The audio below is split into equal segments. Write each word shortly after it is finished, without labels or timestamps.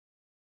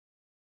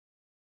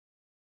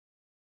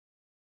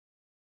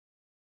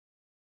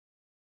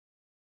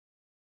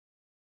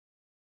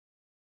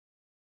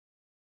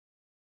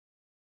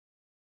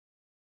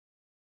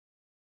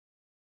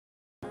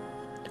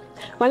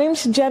My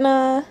name's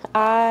Jannah.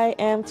 I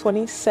am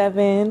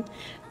 27.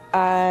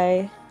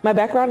 My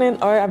background in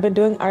art, I've been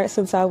doing art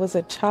since I was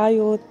a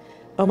child.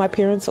 My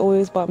parents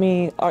always bought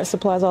me art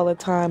supplies all the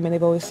time, and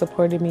they've always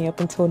supported me up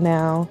until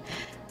now.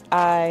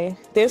 I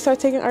didn't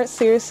start taking art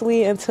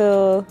seriously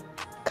until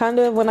kind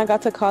of when I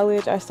got to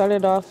college. I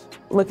started off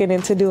looking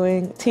into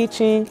doing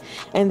teaching,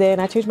 and then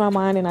I changed my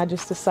mind and I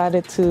just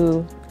decided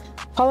to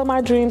follow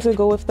my dreams and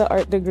go with the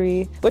art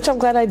degree, which I'm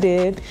glad I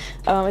did.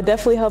 It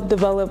definitely helped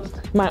develop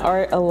my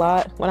art a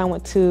lot when I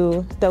went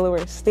to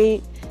Delaware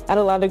State. I had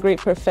a lot of great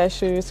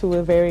professors who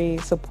were very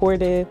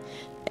supportive,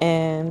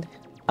 and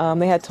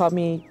they had taught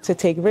me to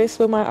take risks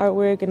with my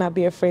artwork and not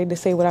be afraid to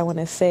say what I want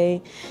to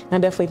say. And I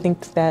definitely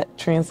think that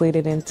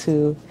translated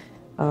into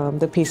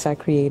the piece I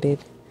created.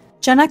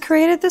 Jannah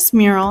created this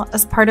mural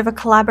as part of a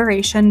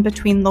collaboration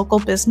between local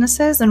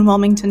businesses in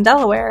Wilmington,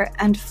 Delaware,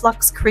 and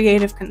Flux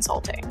Creative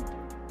Consulting.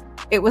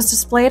 It was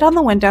displayed on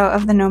the window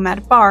of the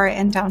Nomad Bar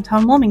in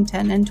downtown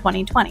Wilmington in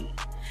 2020,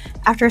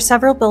 after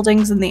several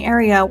buildings in the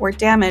area were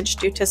damaged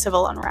due to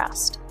civil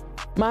unrest.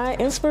 My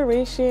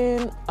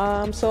inspiration,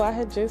 so I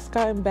had just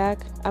gotten back.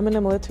 I'm in the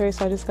military,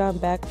 so I just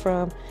got back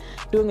from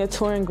doing a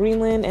tour in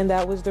Greenland, and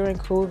that was during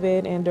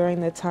COVID and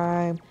during the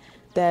time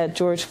that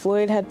George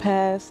Floyd had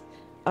passed.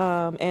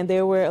 And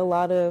there were a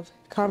lot of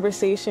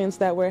conversations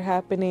that were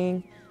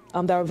happening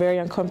that were very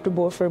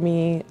uncomfortable for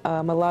me.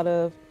 A lot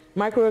of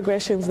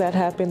microaggressions that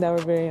happened that were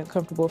very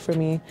uncomfortable for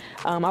me.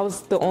 I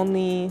was the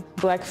only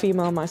Black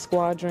female in my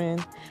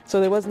squadron, so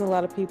there wasn't a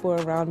lot of people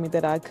around me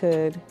that I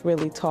could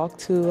really talk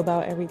to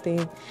about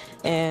everything.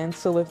 And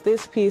so with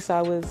this piece,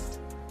 I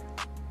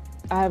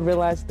have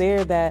realized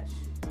there that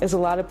there's a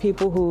lot of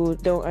people who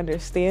don't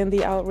understand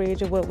the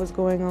outrage of what was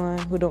going on,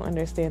 who don't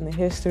understand the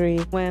history.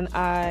 When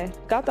I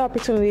got the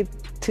opportunity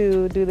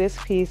to do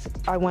this piece,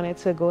 I wanted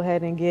to go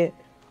ahead and get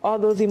all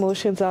those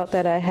emotions out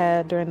that I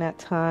had during that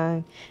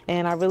time.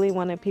 And I really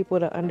wanted people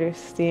to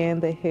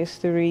understand the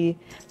history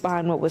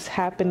behind what was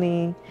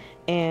happening,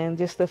 and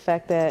just the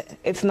fact that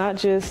it's not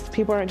just,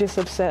 people aren't just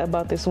upset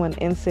about this one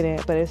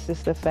incident, but it's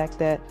just the fact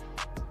that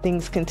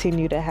things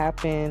continue to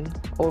happen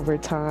over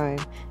time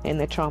and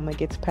the trauma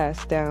gets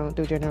passed down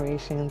through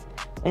generations,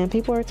 and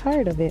people are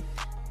tired of it.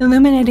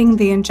 Illuminating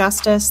the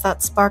injustice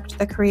that sparked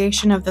the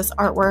creation of this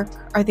artwork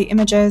are the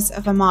images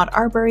of Ahmaud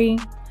Arbery,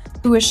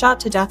 who was shot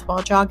to death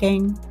while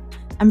jogging,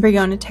 and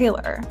Breonna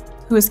Taylor,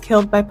 who was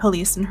killed by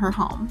police in her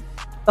home,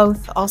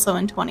 both also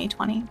in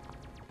 2020.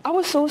 I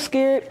was so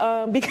scared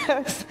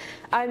because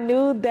I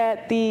knew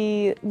that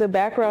the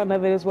background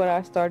of it is what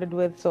I started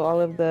with, so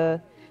all of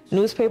the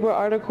newspaper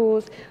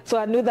articles. So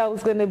I knew that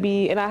was going to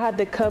be, and I had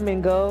to come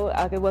and go.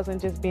 It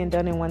wasn't just being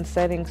done in one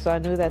setting, so I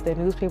knew that the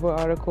newspaper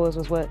articles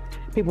was what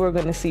people were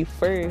going to see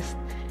first.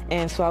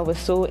 And so I was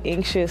so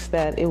anxious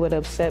that it would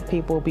upset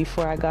people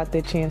before I got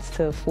the chance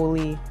to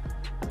fully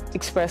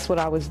express what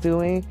I was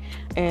doing.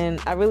 And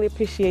I really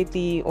appreciate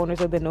the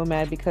owners of the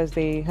Nomad because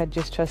they had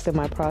just trusted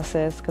my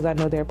process, because I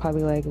know they're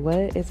probably like,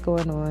 what is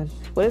going on?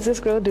 What is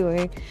this girl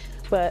doing?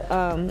 But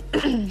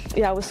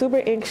yeah, I was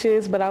super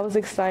anxious, but I was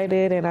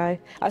excited, and I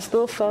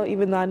still felt,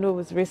 even though I knew it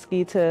was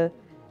risky, to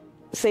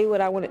say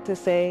what I wanted to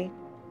say.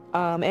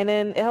 And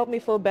then it helped me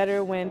feel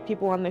better when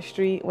people on the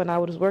street, when I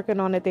was working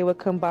on it, they would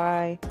come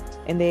by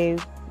and they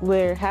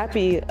were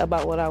happy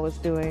about what I was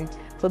doing.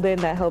 So then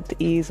that helped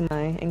ease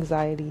my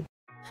anxiety.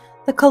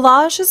 The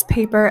collage is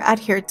paper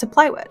adhered to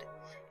plywood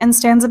and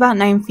stands about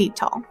 9 feet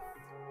tall.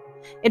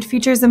 It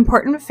features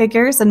important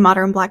figures in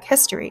modern Black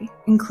history,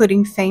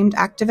 including famed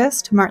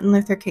activist Martin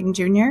Luther King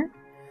Jr.,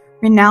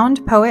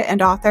 renowned poet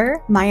and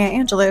author Maya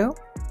Angelou,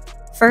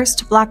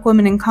 first Black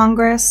woman in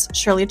Congress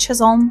Shirley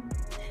Chisholm,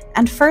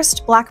 and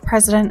first Black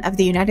president of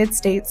the United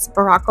States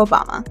Barack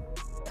Obama.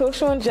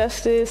 Social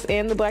injustice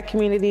and the Black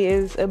community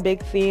is a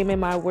big theme in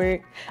my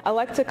work. I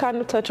like to kind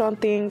of touch on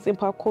things in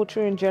pop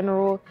culture in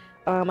general.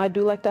 I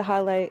do like to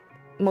highlight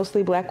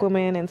mostly Black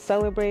women and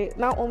celebrate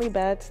not only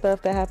bad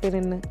stuff that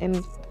happened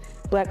in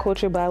Black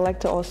culture, but I like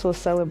to also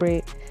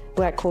celebrate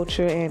Black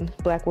culture and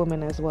Black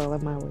women as well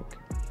in my work.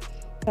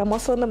 I'm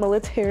also in the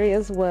military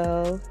as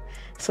well,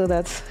 so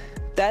that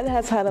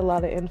has had a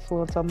lot of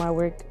influence on my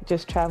work,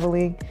 just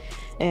traveling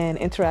and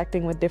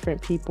interacting with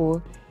different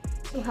people.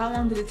 So how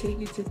long did it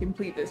take you to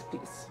complete this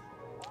piece?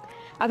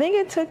 I think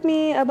it took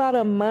me about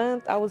a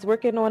month. I was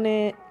working on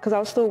it because I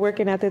was still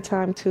working at the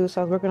time too,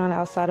 so I was working on it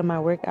outside of my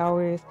work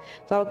hours.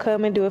 So I would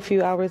come and do a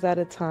few hours at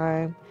a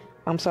time.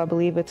 So I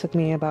believe it took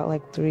me about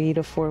like 3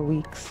 to 4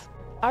 weeks.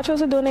 I chose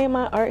to donate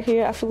my art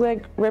here. I feel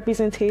like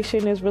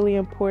representation is really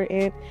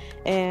important,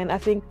 and I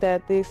think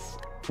that this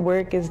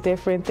work is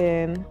different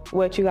than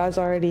what you guys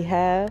already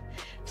have.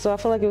 So I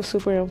feel like it was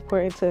super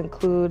important to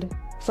include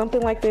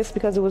something like this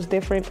because it was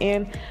different,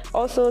 and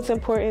also it's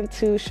important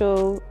to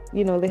show,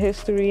 the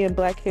history and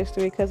Black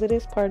history because it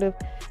is part of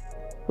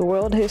the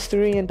world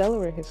history and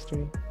Delaware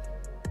history.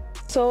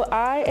 So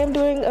I am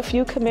doing a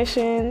few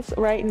commissions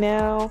right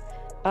now,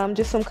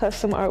 just some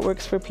custom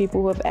artworks for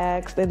people who have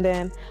asked, and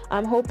then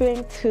I'm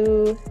hoping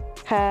to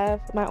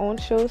have my own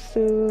show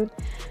soon,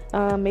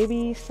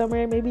 maybe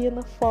summer, maybe in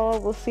the fall.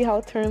 We'll see how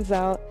it turns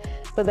out.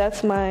 But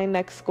that's my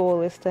next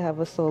goal, is to have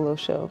a solo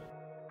show.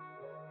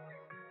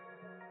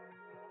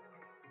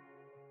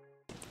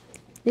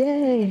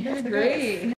 Yay! That's great.